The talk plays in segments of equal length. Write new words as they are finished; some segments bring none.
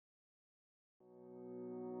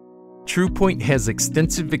TruePoint has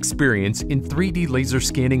extensive experience in 3D laser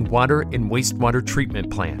scanning water and wastewater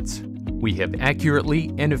treatment plants. We have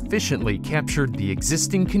accurately and efficiently captured the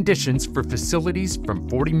existing conditions for facilities from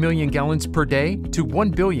 40 million gallons per day to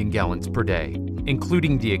 1 billion gallons per day,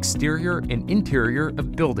 including the exterior and interior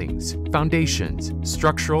of buildings, foundations,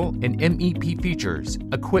 structural and MEP features,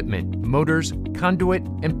 equipment, motors, conduit,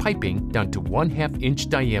 and piping down to 1/2 inch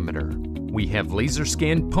diameter. We have laser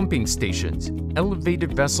scan pumping stations,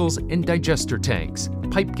 elevated vessels and digester tanks,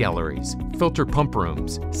 pipe galleries, filter pump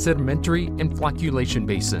rooms, sedimentary and flocculation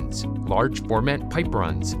basins, large format pipe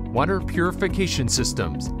runs, water purification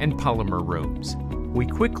systems, and polymer rooms. We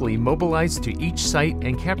quickly mobilize to each site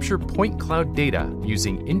and capture point cloud data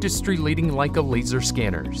using industry-leading Leica laser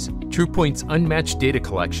scanners. TruePoint's unmatched data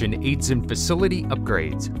collection aids in facility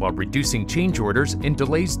upgrades while reducing change orders and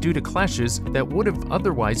delays due to clashes that would have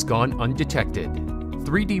otherwise gone undetected.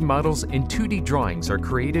 3D models and 2D drawings are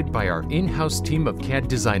created by our in-house team of CAD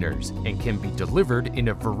designers and can be delivered in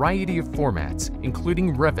a variety of formats,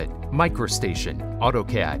 including Revit, MicroStation,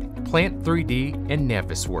 AutoCAD, Plant 3D, and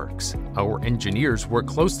Navisworks. Our engineers work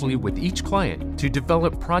closely with each client to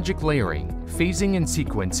develop project layering, phasing and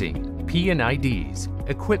sequencing, P&IDs,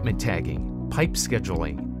 equipment tagging, pipe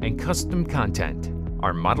scheduling, and custom content.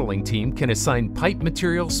 Our modeling team can assign pipe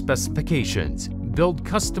material specifications, build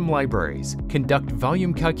custom libraries, conduct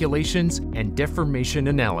volume calculations, and deformation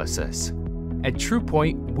analysis. At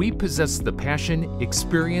TruePoint, we possess the passion,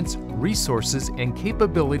 experience, resources, and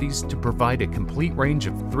capabilities to provide a complete range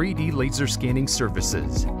of 3D laser scanning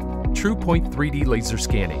services. TruePoint 3D Laser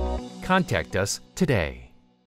Scanning. Contact us today.